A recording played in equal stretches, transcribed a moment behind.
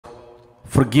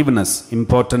forgiveness,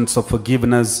 importance of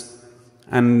forgiveness.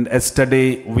 And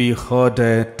yesterday we heard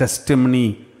a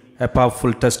testimony, a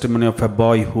powerful testimony of a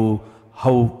boy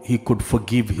how he could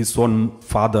forgive his own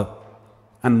father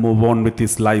and move on with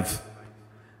his life.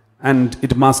 And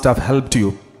it must have helped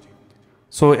you.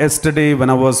 So yesterday when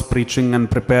I was preaching and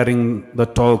preparing the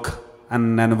talk,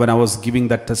 and when I was giving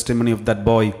that testimony of that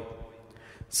boy,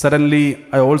 suddenly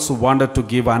I also wanted to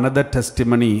give another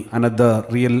testimony, another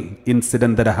real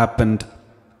incident that happened,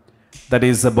 that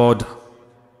is about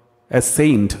a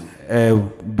saint, a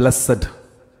blessed,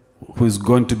 who is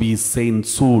going to be saint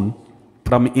soon,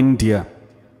 from India,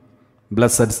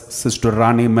 Blessed Sister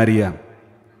Rani Maria.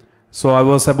 So I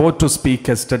was about to speak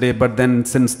yesterday, but then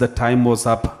since the time was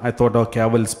up, I thought, okay, I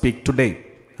will speak today,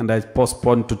 and I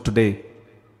postponed to today.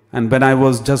 And when I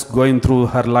was just going through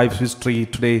her life history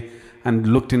today and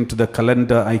looked into the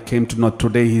calendar, I came to know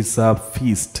today is a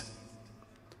feast,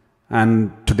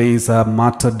 and today is a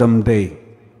martyrdom day.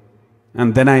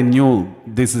 And then I knew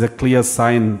this is a clear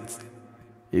sign,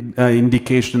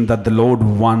 indication that the Lord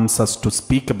wants us to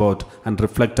speak about and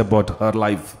reflect about her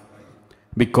life,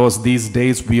 because these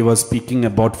days we were speaking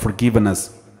about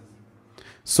forgiveness.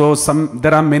 So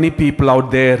there are many people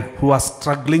out there who are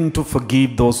struggling to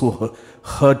forgive those who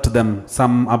hurt them,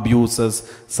 some abuses,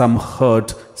 some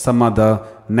hurt, some other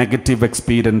negative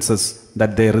experiences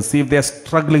that they receive. They are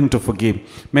struggling to forgive.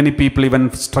 Many people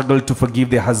even struggle to forgive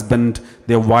their husband,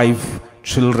 their wife,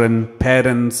 children,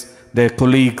 parents, their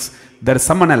colleagues. There is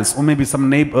someone else, or maybe some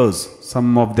neighbors,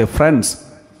 some of their friends.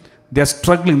 They are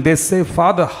struggling. They say,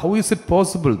 Father, how is it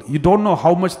possible? You don't know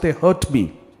how much they hurt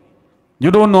me. You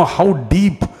don't know how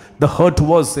deep the hurt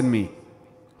was in me.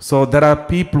 So there are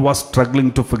people who are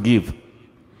struggling to forgive.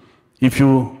 If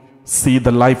you see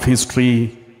the life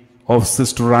history of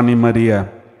Sister Rani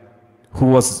Maria, who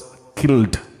was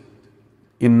killed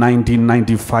in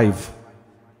 1995,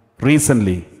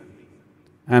 recently,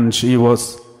 and she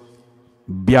was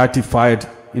beatified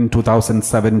in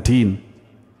 2017.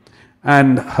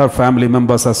 And her family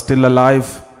members are still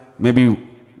alive, maybe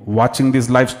watching this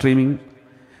live streaming.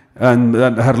 And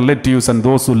her relatives and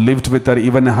those who lived with her,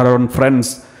 even her own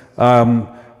friends,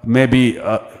 maybe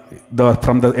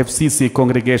from the FCC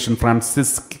congregation,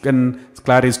 Franciscan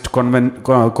Clarist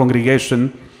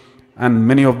congregation, and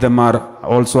many of them are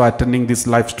also attending this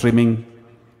live streaming,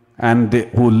 and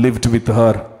who lived with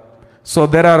her. So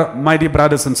there are, my dear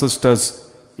brothers and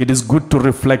sisters, it is good to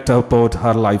reflect about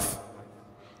her life,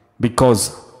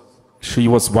 because she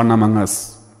was one among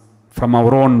us, from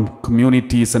our own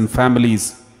communities and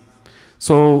families.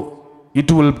 So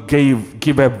it will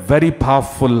give a very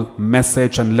powerful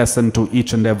message and lesson to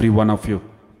each and every one of you.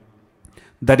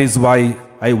 That is why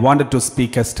I wanted to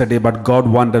speak yesterday, but God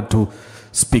wanted to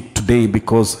speak today,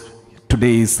 because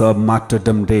today is a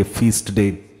martyrdom day, feast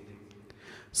day.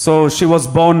 So she was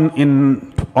born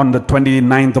on the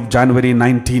 29th of January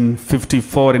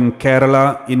 1954 in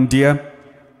Kerala, India.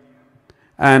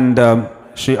 And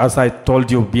she, as I told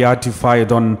you,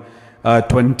 beatified on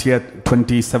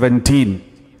 2017.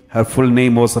 Her full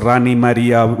name was Rani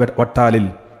Maria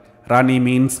Vattalil. Rani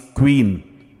means Queen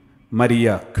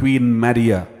Maria, Queen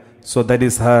Maria. So that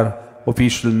is her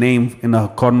official name in a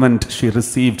convent she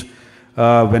received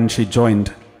when she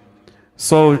joined.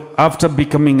 So after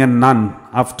becoming a nun,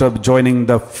 after joining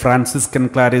the Franciscan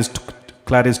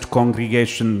Clarist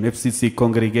congregation, FCC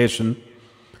congregation,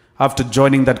 after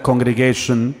joining that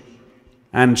congregation,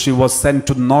 and she was sent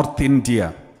to North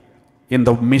India, in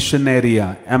the mission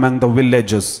area, among the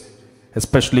villages,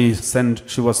 especially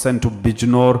she was sent to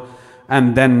Bijnor,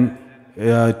 and then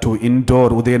to Indore,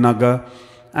 Udayanagar,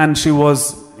 and she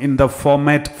was in the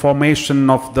formation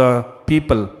of the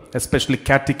people, especially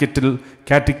catechism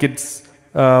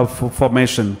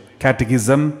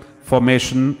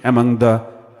formation among the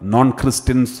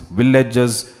non-Christians,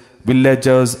 villagers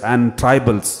and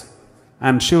tribals.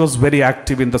 And she was very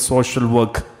active in the social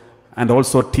work, and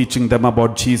also teaching them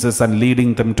about Jesus and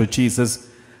leading them to Jesus,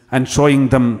 and showing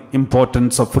them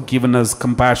importance of forgiveness,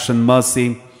 compassion,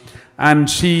 mercy. And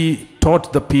she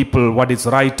taught the people what is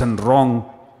right and wrong.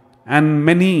 And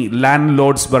many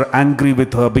landlords were angry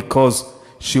with her because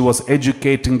she was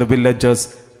educating the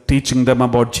villagers, teaching them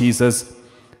about Jesus.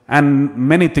 And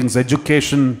many things,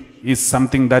 education is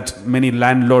something that many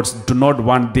landlords do not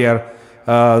want their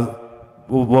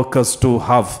workers to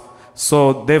have.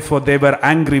 So therefore they were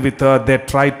angry with her. They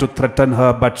tried to threaten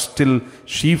her, but still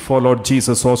she followed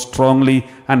Jesus so strongly,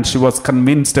 and she was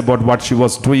convinced about what she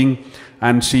was doing.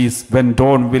 And she went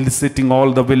on visiting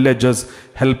all the villagers,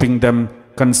 helping them,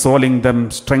 consoling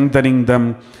them, strengthening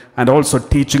them, and also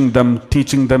teaching them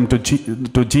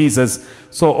to Jesus.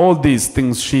 So all these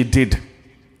things she did.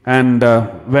 And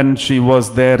when she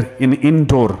was there in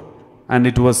indoor, and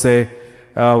it was a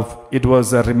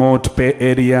remote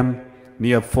area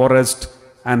near forest,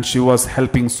 and she was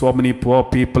helping so many poor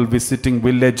people, visiting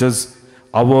villages,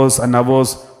 hours and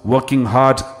hours, working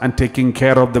hard and taking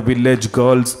care of the village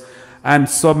girls, and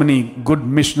so many good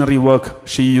missionary work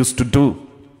she used to do.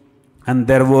 And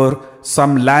there were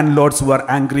some landlords who were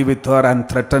angry with her and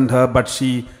threatened her, but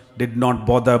she did not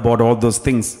bother about all those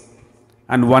things.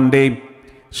 And one day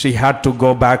she had to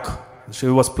go back. She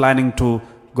was planning to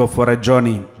go for a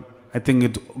journey, I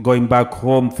think going back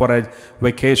home for a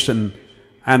vacation.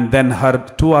 And then her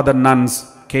two other nuns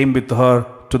came with her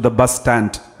to the bus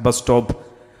stop.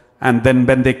 And then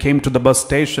when they came to the bus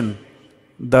station,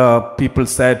 the people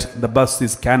said the bus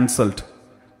is cancelled.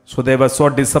 So they were so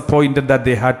disappointed that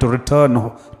they had to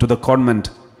return to the convent.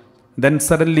 Then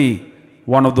suddenly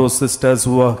one of those sisters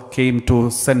who came to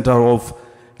send her off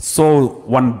saw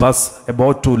one bus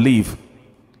about to leave.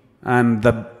 And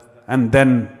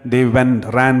then they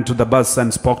ran to the bus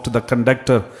and spoke to the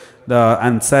conductor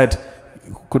and said,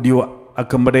 could you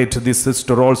accommodate this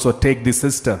sister also, take this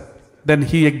sister? Then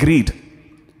he agreed.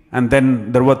 And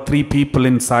then there were 3 people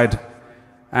inside,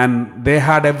 and they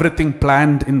had everything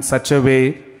planned in such a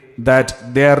way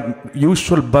that their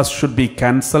usual bus should be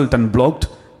cancelled and blocked,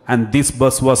 and this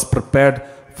bus was prepared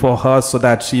for her so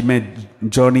that she may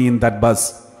journey in that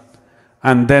bus.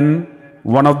 And then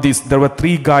there were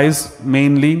 3 guys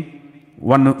mainly.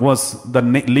 One was the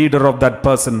leader of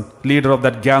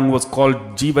that gang was called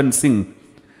Jeevan Singh,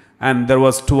 and there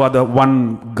was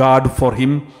one guard for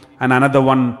him, and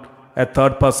a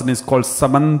third person is called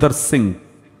Samandar Singh.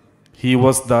 He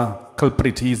was the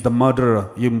culprit, he is the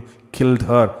murderer, he killed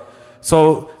her.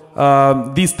 So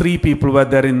these 3 people were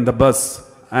there in the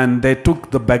bus, and they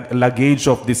took the luggage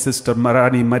of the sister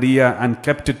Rani Maria and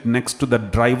kept it next to the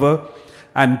driver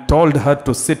and told her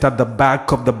to sit at the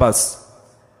back of the bus.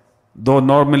 Though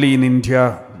normally in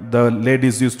India, the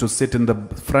ladies used to sit in the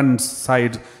front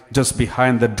side just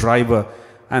behind the driver,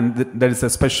 and there is a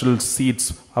special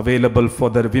seats available for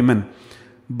the women.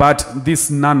 But this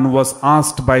nun was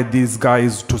asked by these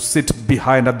guys to sit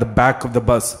behind at the back of the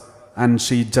bus, and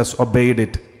she just obeyed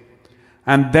it.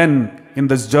 And then in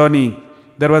this journey,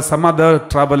 there were some other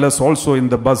travelers also in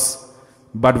the bus.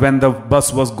 But when the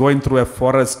bus was going through a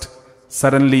forest,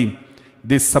 suddenly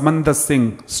this Samandar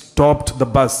Singh stopped the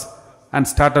bus and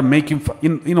started making fun.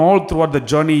 In all throughout the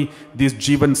journey, this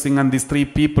Jeevan Singh and these 3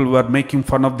 people were making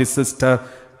fun of this sister,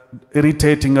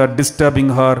 irritating her, disturbing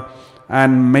her,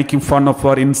 and making fun of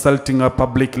her, insulting her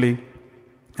publicly.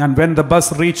 And when the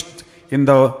bus reached in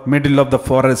the middle of the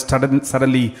forest,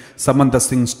 suddenly Samandar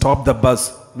Singh stopped the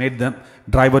bus, made the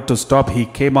driver to stop. He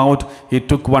came out, he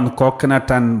took one coconut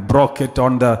and broke it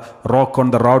on the rock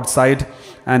on the roadside,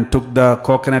 and took the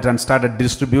coconut and started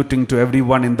distributing to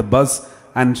everyone in the bus.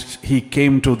 And he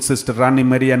came to Sister Rani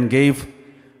Maria and gave,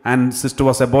 and sister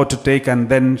was about to take, and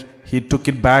then he took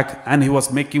it back, and he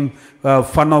was making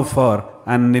fun of her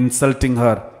and insulting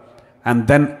her. And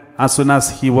then as soon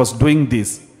as he was doing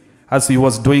this,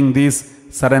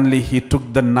 suddenly he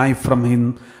took the knife from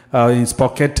his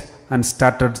pocket and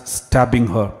started stabbing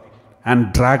her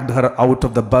and dragged her out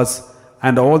of the bus.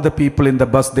 And all the people in the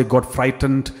bus, they got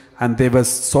frightened, and they were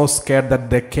so scared that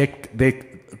they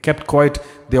kept quiet.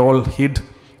 They all hid,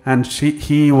 and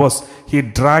he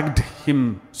dragged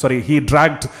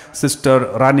Sister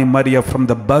Rani Maria from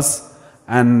the bus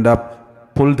and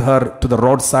pulled her to the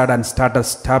roadside and started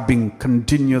stabbing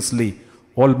continuously,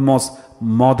 almost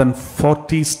more than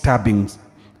 40 stabbings.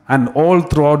 And all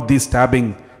throughout the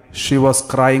stabbing, she was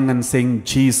crying and saying,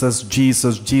 Jesus,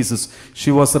 Jesus, Jesus.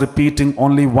 She was repeating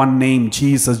only one name,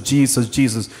 Jesus, Jesus,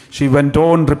 Jesus. She went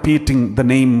on repeating the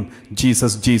name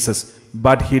Jesus, Jesus.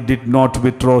 But he did not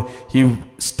withdraw.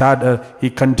 He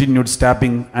continued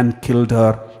stabbing and killed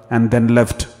her, and then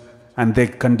left. And they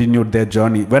continued their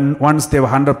journey. Once they were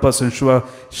 100% sure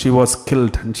she was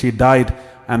killed and she died,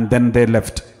 and then they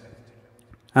left.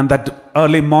 And that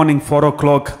early morning, 4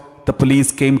 o'clock, the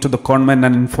police came to the convent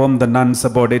and informed the nuns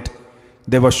about it.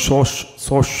 They were so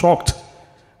shocked.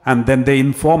 And then they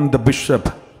informed the bishop,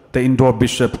 the indoor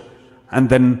bishop. And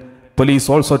then police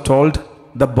also told,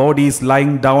 the body is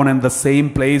lying down in the same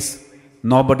place.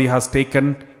 Nobody has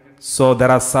taken. So there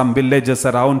are some villages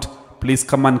around. Please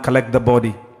come and collect the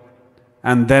body.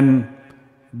 And then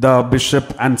the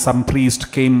bishop and some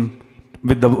priest came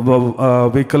with the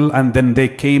vehicle, and then they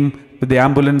came with the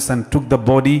ambulance and took the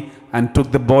body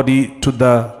to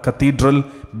the cathedral,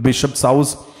 bishop's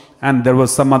house. And there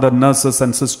was some other nurses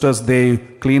and sisters. They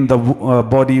cleaned the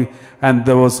body, and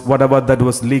there was whatever that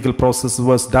was legal process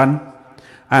was done.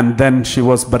 And then she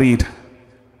was buried.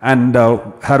 and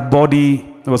her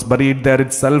body was buried there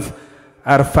itself.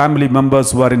 Her family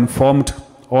members were informed,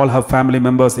 all her family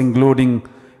members, including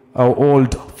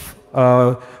old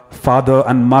father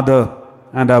and mother,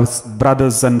 and her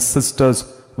brothers and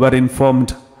sisters were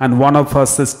informed. And one of her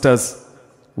sisters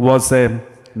was a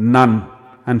nun,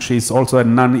 and she is also a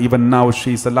nun. Even now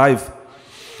she is alive.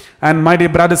 And my dear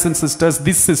brothers and sisters,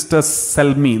 this sister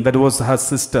Selmi, that was her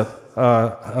sister,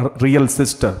 her real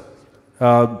sister.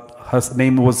 Her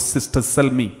name was Sister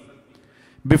Selmi.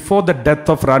 Before the death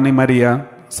of Rani Maria,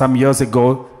 some years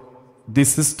ago,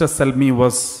 this Sister Selmi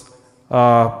was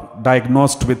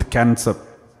diagnosed with cancer.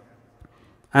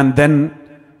 And then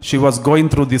she was going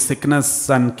through the sickness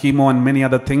and chemo and many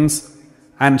other things,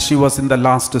 and she was in the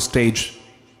last stage.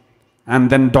 And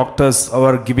then doctors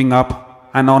were giving up,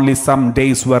 and only some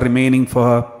days were remaining for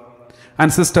her.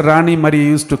 And Sister Rani Maria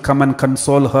used to come and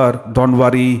console her, don't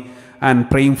worry, and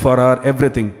praying for her,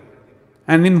 everything.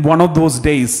 And in one of those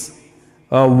days,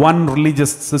 one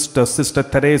religious sister, Sister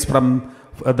Therese from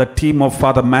the team of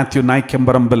Father Matthew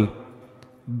Naikembarambal,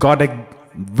 got a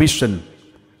vision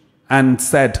and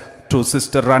said to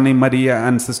Sister Rani Maria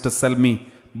and Sister Selmi,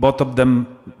 both of them,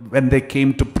 when they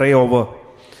came to pray over,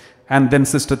 and then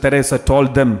Sister Teresa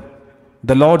told them,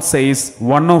 the Lord says,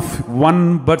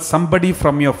 but somebody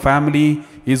from your family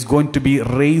is going to be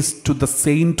raised to the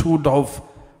sainthood of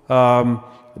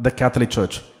the Catholic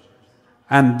Church.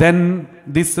 And then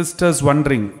these sisters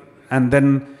wondering, and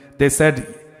then they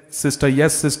said, Sister,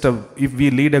 yes, Sister, if we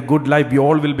lead a good life, we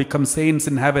all will become saints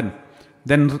in heaven.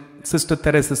 Then Sister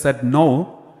Teresa said,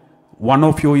 no, one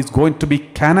of you is going to be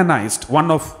canonized.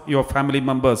 One of your family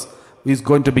members is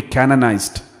going to be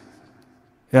canonized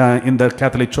in the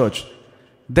Catholic Church.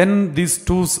 Then these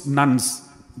two nuns,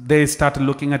 they started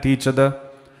looking at each other.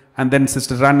 And then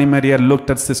Sister Rani Maria looked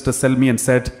at Sister Selmi and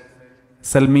said,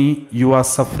 Selmi, you are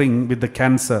suffering with the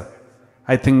cancer.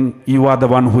 I think you are the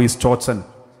one who is chosen.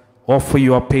 Offer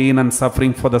your pain and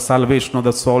suffering for the salvation of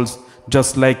the souls,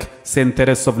 just like Saint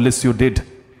Teresa of Lisieux did,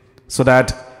 so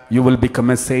that you will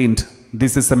become a saint.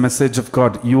 This is a message of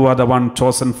God. You are the one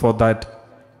chosen for that.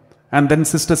 And then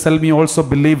Sister Selmi also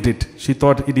believed it. She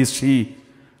thought it is she.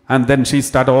 And then she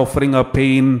started offering her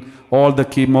pain, all the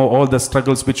chemo, all the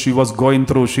struggles which she was going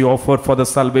through. She offered for the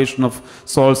salvation of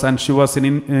souls, and she was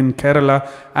in Kerala.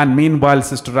 And meanwhile,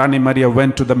 Sister Rani Maria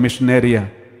went to the mission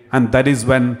area. And that is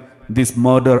when this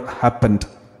murder happened.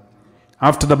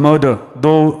 After the murder,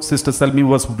 though Sister Selmi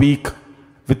was weak,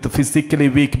 physically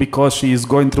weak because she is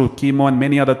going through chemo and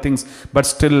many other things, but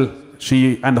still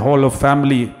she and whole of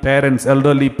family, parents,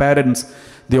 elderly parents,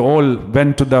 they all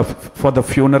went to for the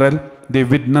funeral. They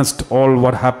witnessed all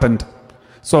what happened.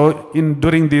 So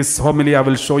during this homily, I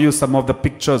will show you some of the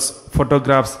pictures,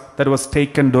 photographs that was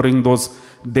taken during those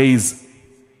days.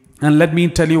 And let me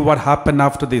tell you what happened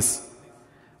after this.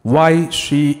 Why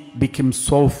she became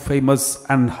so famous,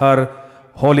 and her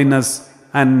holiness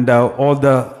and all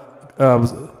the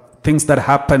things that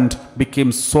happened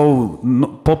became so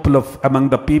popular among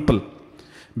the people.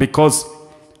 Because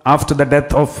after the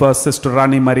death of Sister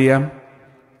Rani Maria,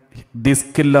 this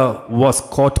killer was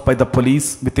caught by the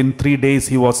police. Within 3 days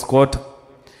he was caught.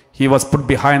 He was put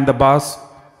behind the bars,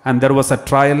 and there was a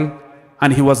trial,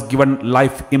 and he was given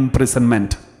life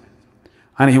imprisonment.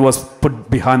 And he was put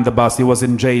behind the bars. He was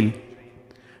in jail.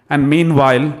 And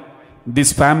meanwhile,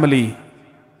 this family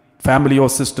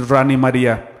of Sister Rani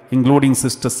Maria, including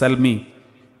Sister Selmi,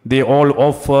 they all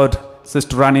offered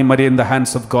Sister Rani Maria in the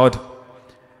hands of God.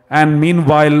 And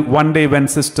meanwhile, one day when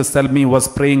Sister Selmi was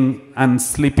praying and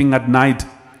sleeping at night,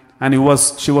 and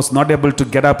she was not able to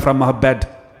get up from her bed,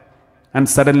 and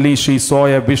suddenly she saw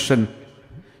a vision.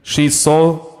 She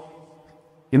saw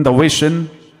in the vision,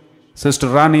 Sister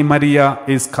Rani Maria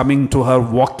is coming to her,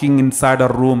 walking inside her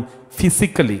room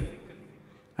physically.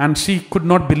 And she could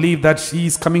not believe that she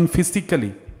is coming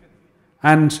physically.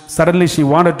 And suddenly she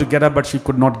wanted to get up, but she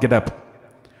could not get up.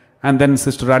 And then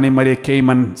Sister Rani Maria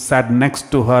came and sat next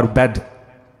to her bed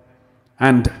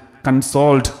and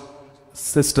consoled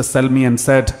Sister Selmi and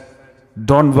said,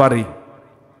 don't worry,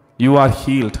 you are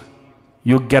healed.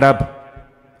 You get up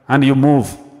and you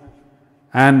move.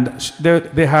 And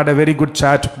they had a very good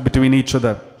chat between each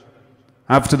other.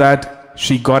 After that,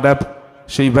 she got up.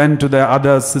 She went to the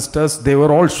other sisters. They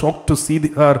were all shocked to see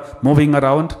her moving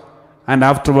around. And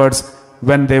afterwards,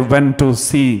 when they went to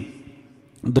see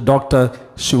the doctor,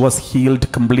 she was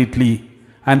healed completely.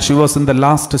 And she was in the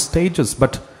last stages.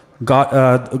 But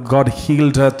God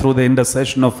healed her through the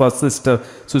intercession of her sister,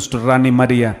 Sister Rani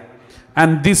Maria.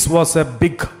 And this was a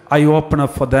big eye-opener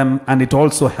for them. And it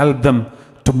also helped them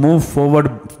to move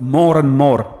forward more and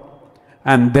more.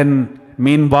 And then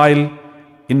meanwhile,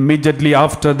 immediately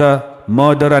after the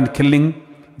murder and killing,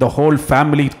 the whole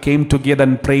family came together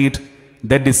and prayed.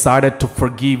 They decided to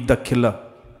forgive the killer.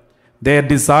 They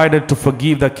decided to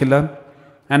forgive the killer.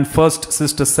 And first,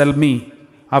 Sister Selmi,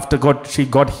 after she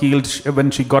got healed, when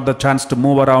she got the chance to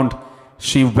move around,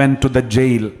 she went to the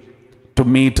jail to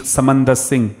meet Samanda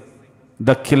Singh,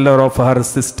 the killer of her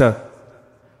sister.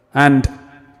 And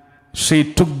she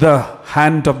took the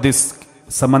hand of this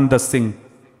Samanda Singh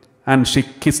and she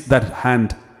kissed that hand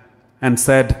and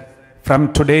said, "From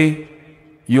today,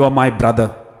 you are my brother.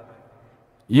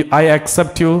 I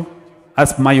accept you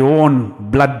as my own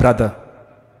blood brother."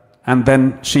 And then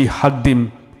she hugged him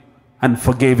and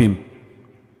forgave him.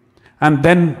 And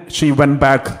then she went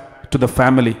back to the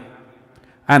family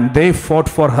and they fought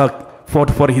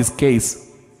for his case.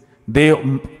 They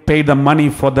paid the money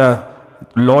for the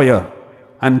lawyer,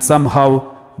 and somehow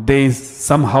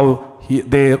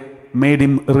they made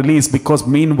him release, because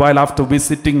meanwhile, after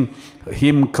visiting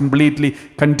him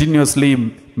continuously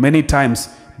many times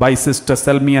by Sister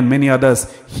Selmi and many others,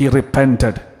 he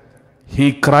repented. He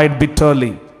cried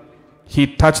bitterly. He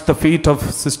touched the feet of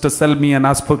Sister Selmi and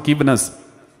asked forgiveness,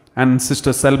 and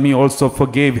Sister Selmi also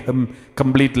forgave him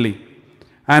completely.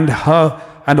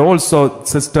 And also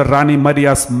Sister Rani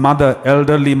Maria's mother,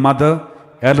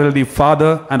 elderly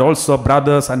father, and also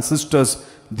brothers and sisters,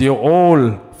 they all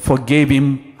forgave him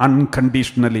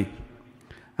unconditionally.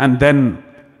 And then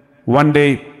one day,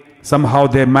 somehow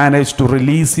they managed to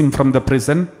release him from the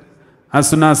prison. As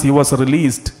soon as he was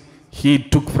released, he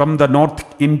took from the North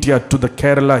India to the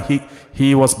Kerala.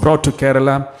 He was brought to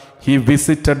Kerala. He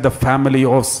visited the family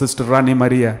of Sister Rani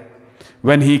Maria.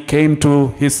 When he came to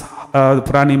his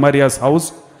Rani Maria's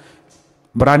house,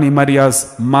 Rani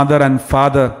Maria's mother and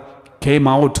father came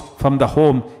out from the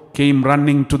home, came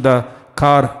running to the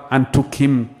car and took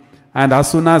him. And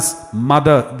as soon as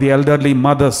the elderly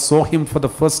mother saw him for the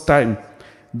first time,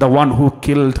 the one who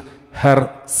killed her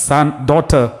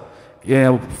daughter,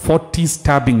 40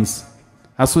 stabbings,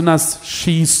 as soon as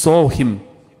she saw him,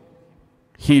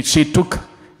 she took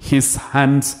his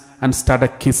hands and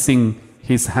started kissing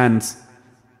his hands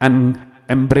and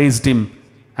embraced him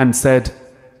and said,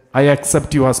 "I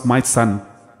accept you as my son,"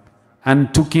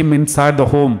 and took him inside the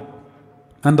home.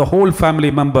 And the whole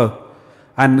family member,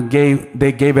 and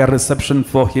they gave a reception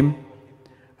for him,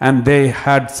 and they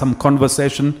had some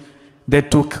conversation. They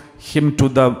took him to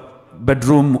the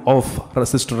bedroom of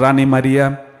Sister Rani Maria,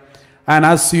 and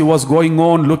as he was going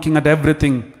on looking at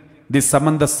everything, this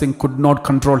Samanda Singh could not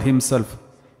control himself.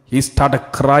 He started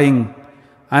crying,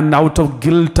 and out of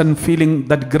guilt and feeling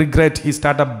that regret, he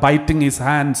started biting his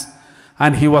hands,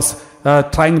 and he was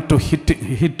trying to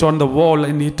hit on the wall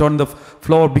and hit on the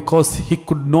floor, because he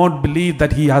could not believe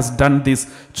that he has done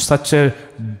such a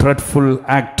dreadful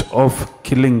act of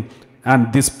killing,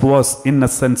 and this poor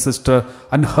innocent sister,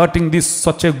 and hurting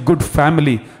such a good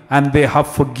family, and they have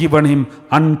forgiven him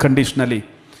unconditionally.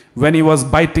 When he was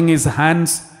biting his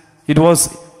hands, it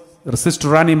was Sister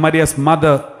Rani Maria's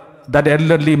mother, that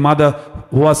elderly mother,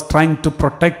 who was trying to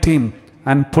protect him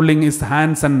and pulling his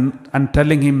hands and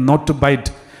telling him not to bite.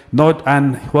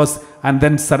 And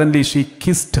then suddenly she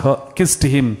kissed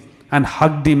him and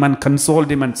hugged him and consoled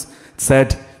him and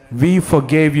said, "We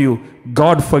forgave you.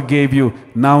 God forgave you.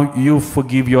 Now you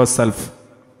forgive yourself."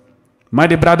 My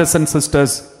dear brothers and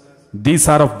sisters, these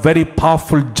are a very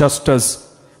powerful justice.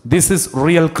 This is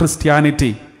real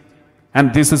Christianity,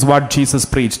 and this is what Jesus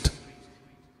preached.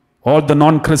 All the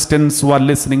non-Christians who are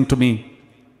listening to me,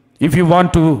 if you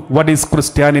want to, what is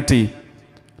Christianity?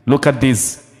 Look at this.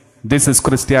 This is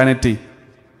Christianity.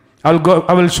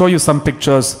 I will show you some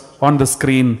pictures on the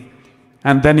screen,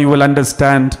 and then you will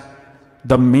understand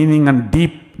the meaning and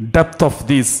depth of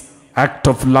this act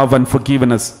of love and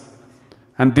forgiveness.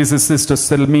 And this is Sister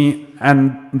Selmi and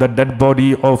the dead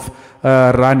body of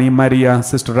Rani Maria,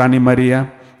 Sister Rani Maria,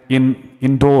 in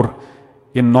Indore,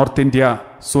 in North India,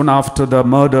 soon after the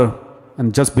murder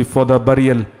and just before the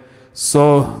burial.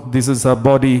 So this is her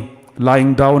body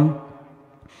lying down,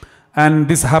 and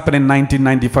this happened in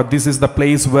 1995. This is the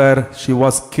place where she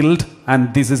was killed,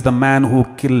 and this is the man who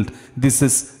killed. This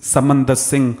is Samanda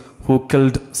Singh, who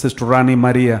killed Sister Rani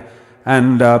Maria.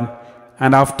 And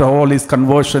after all his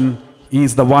conversion, he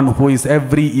is the one who is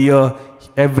every year,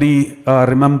 every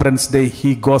Remembrance Day,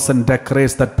 he goes and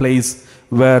decorates that place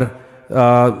where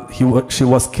she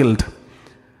was killed.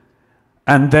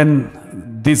 And then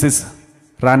this is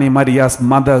Rani Maria's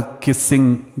mother kissing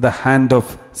the hand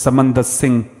of Samanda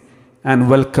Singh and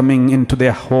welcoming into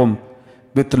their home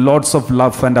with lots of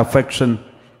love and affection.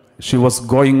 She was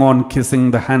going on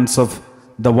kissing the hands of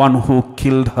the one who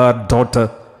killed her daughter,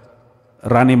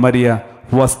 Rani Maria,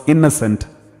 who was innocent.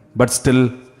 but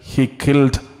still he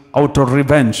killed out of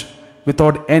revenge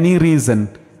without any reason.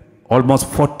 Almost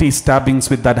 40 stabbings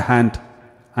with that hand,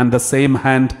 and the same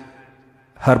hand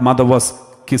her mother was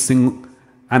kissing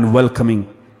and welcoming.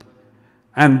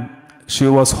 And she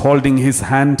was holding his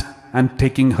hand and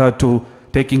taking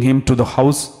him to the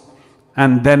house,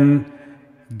 and then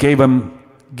gave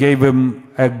him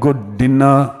a good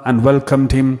dinner and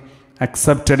welcomed him,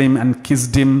 accepted him and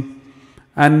kissed him.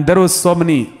 And there was so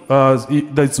many,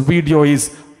 this video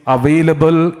is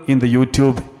available in the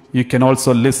YouTube, you can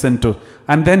also listen to.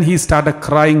 And then he started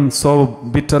crying so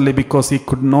bitterly because he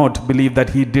could not believe that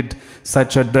he did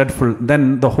such a dreadful.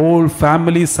 Then the whole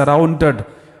family surrounded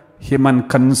him and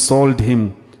consoled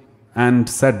him and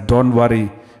said, "Don't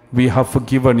worry, we have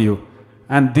forgiven you."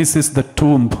 And this is the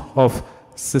tomb of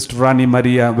Sister Rani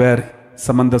Maria, where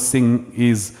Samantha Singh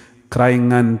is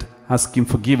crying and asking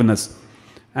forgiveness.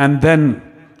 And then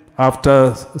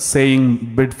after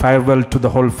saying bid farewell to the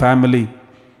whole family,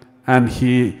 and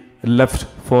he left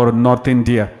for North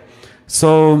India. So,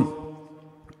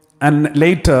 and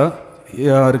later,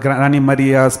 Rani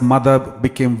Maria's mother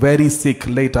became very sick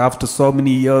later, after so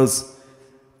many years,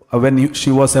 when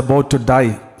she was about to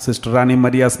die. Sister Rani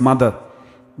Maria's mother,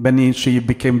 when she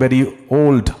became very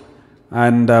old,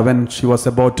 and when she was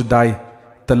about to die,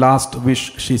 the last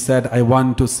wish she said, "I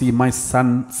want to see my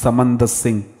son Samantha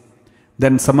Singh."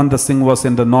 Then Samantha Singh was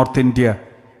in the North India.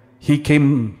 He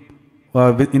came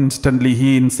instantly,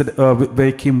 he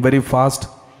came very fast,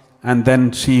 and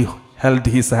then she held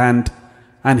his hand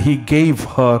and he gave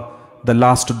her the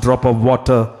last drop of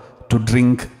water to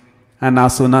drink. And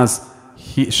as soon as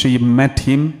she met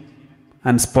him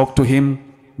and spoke to him,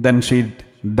 then she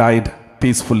died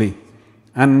peacefully.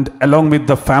 And along with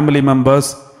the family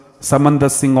members, Samantha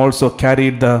Singh also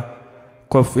carried the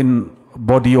coffin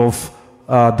body of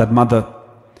that mother.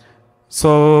 So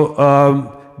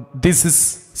this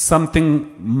is something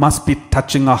must be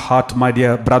touching our heart, my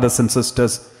dear brothers and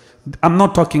sisters. I'm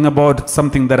not talking about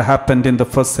something that happened in the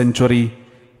 1st century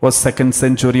or 2nd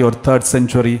century or 3rd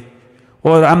century,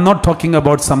 or I'm not talking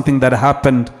about something that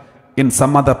happened in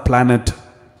some other planet,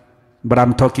 but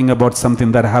I'm talking about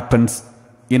something that happens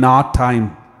in our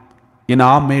time, in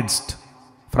our midst,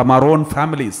 from our own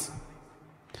families.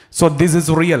 So this is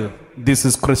real. This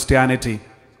is Christianity.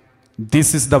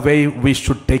 This is the way we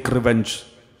should take revenge.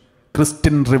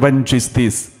 Christian revenge is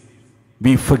this: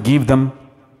 we forgive them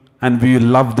and we will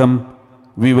love them.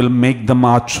 We will make them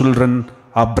our children,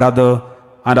 our brother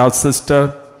and our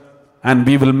sister, and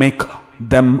we will make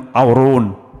them our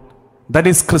own. That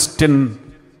is Christian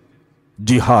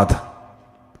jihad.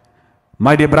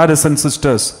 My dear brothers and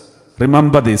sisters,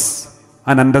 remember this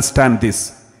and understand this.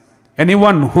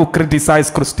 Anyone who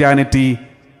criticizes Christianity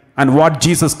and what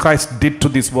Jesus Christ did to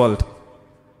this world,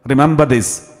 remember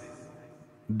this.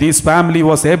 This family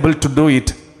was able to do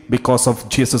it because of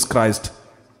Jesus Christ.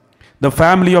 The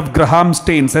family of Graham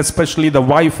Staines, especially the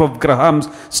wife of Graham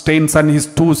Staines and his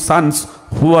 2 sons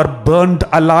who are burned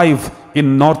alive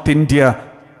in North India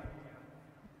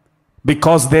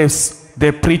because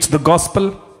they preached the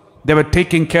gospel. They were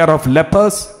taking care of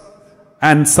lepers,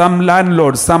 and some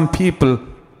landlords, some people,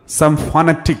 some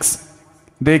fanatics,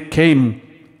 they came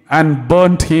and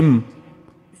burnt him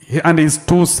and his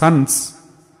 2 sons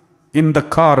in the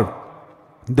car.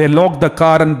 They locked the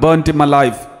car and burnt him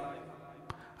alive.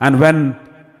 And when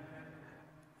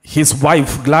his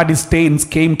wife Gladys Staines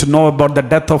came to know about the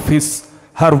death of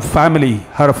her family,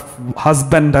 her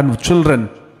husband and children,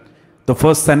 the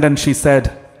first sentence she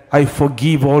said, "I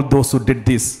forgive all those who did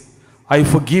this. I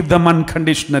forgive them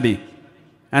unconditionally."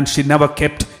 And she never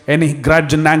kept any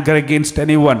grudge and anger against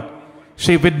anyone.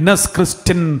 She witnessed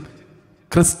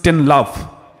Christian love,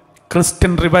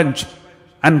 Christian revenge,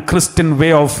 and Christian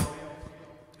way of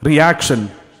reaction.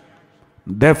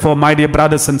 Therefore, my dear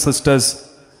brothers and sisters,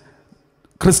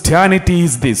 Christianity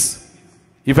is this.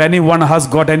 If anyone has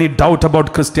got any doubt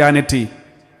about Christianity,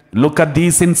 look at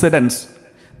these incidents.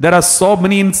 There are so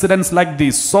many incidents like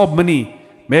this, so many.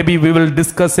 Maybe we will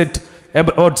discuss it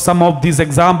about some of these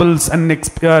examples and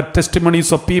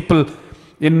testimonies of people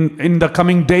in the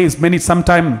coming days,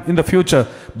 sometime in the future.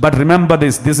 But remember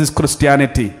this is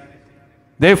Christianity.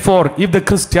 Therefore,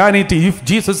 if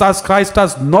Jesus as Christ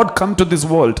has not come to this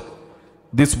world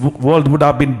would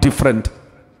have been different,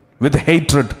 with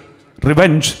hatred,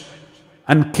 revenge,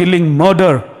 and killing,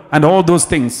 murder, and all those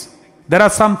things. There are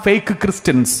some fake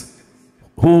Christians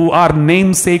who are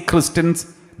namesake Christians,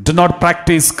 do not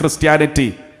practice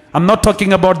Christianity. I'm not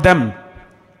talking about them.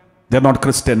 They're not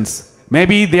Christians.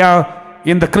 Maybe they are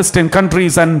in the Christian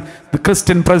countries and the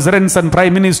Christian presidents and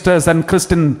prime ministers and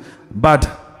Christian, but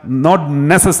not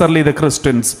necessarily the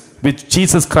Christians which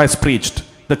Jesus Christ preached,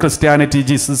 the Christianity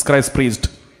Jesus Christ preached.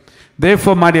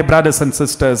 Therefore, my dear brothers and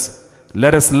sisters,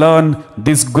 let us learn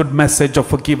this good message of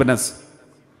forgiveness.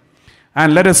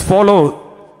 And let us follow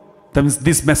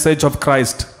this message of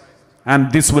Christ.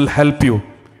 And this will help you.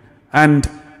 And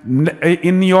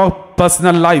in your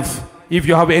personal life, if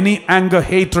you have any anger,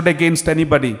 hatred against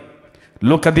anybody,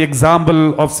 look at the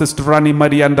example of Sister Rani,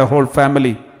 Maria and the whole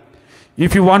family.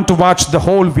 If you want to watch the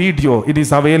whole video, it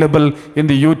is available in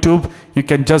the YouTube. You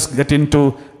can just get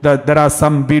into there are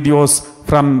some videos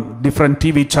from different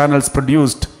TV channels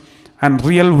produced and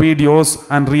real videos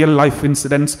and real life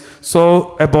incidents.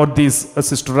 So about this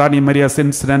Sister Rani Maria's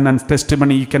incident and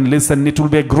testimony, you can listen. It will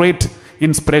be a great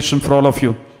inspiration for all of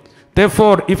you.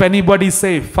 Therefore, if anybody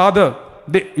say, Father,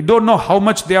 you don't know how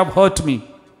much they have hurt me.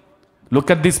 Look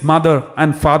at this mother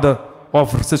and father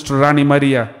of Sister Rani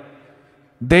Maria.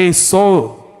 They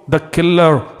saw the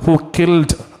killer who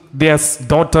killed their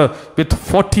daughter with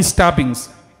 40 stabbings,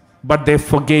 but they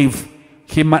forgave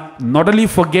him. Not only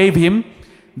forgave him,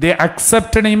 they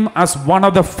accepted him as one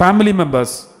of the family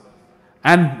members.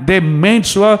 And they made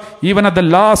sure, even at the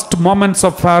last moments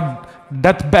of her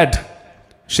deathbed,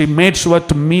 she made sure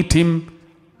to meet him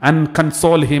and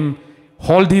console him,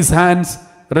 hold his hands,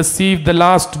 receive the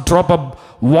last drop of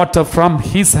water from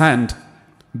his hand.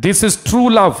 This is true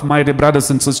love, my dear brothers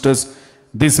and sisters.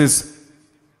 This is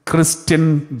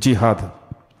Christian jihad.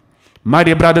 My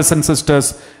dear brothers and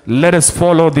sisters, let us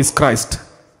follow this Christ.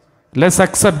 Let's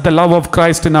accept the love of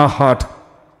Christ in our heart.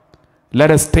 Let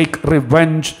us take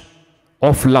revenge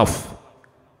of love.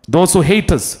 Those who hate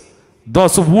us,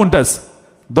 those who wound us,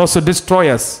 those who destroy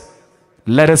us,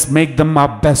 let us make them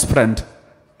our best friend.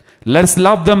 Let us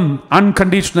love them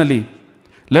unconditionally.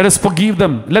 Let us forgive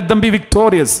them. Let them be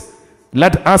victorious.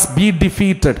 Let us be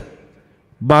defeated.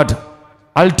 But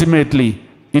ultimately,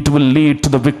 it will lead to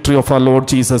the victory of our Lord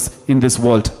Jesus in this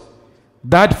world.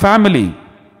 That family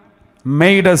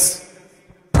made us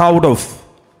proud of,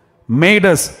 made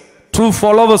us true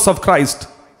followers of Christ.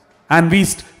 And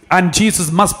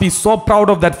Jesus must be so proud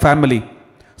of that family.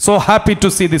 So happy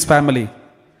to see this family.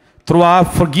 Through our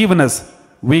forgiveness,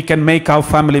 we can make our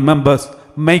family members,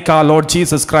 make our Lord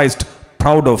Jesus Christ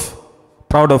proud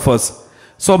of us.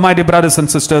 So my dear brothers and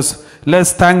sisters,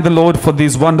 let's thank the Lord for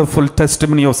this wonderful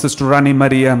testimony of Sister Rani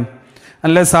Maria.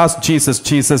 And let's ask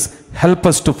Jesus, help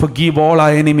us to forgive all our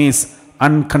enemies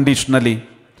unconditionally.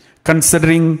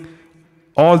 Considering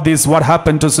all this, what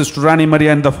happened to Sister Rani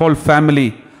Maria and the whole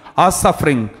family, our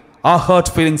suffering, our hurt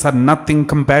feelings are nothing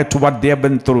compared to what they have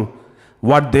been through,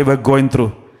 what they were going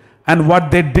through, and what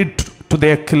they did to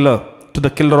their killer, to the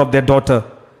killer of their daughter.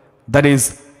 That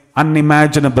is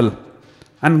unimaginable.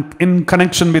 And in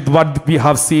connection with what we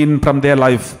have seen from their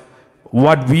life,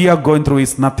 what we are going through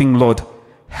is nothing, Lord.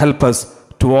 Help us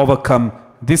to overcome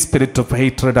this spirit of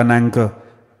hatred and anger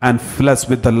and fill us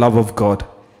with the love of God.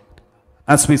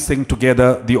 As we sing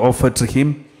together the offer to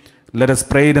Him, let us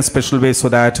pray in a special way so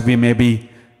that we may be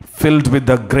filled with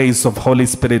the grace of Holy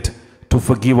Spirit to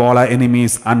forgive all our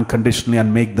enemies unconditionally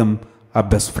and make them our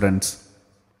best friends.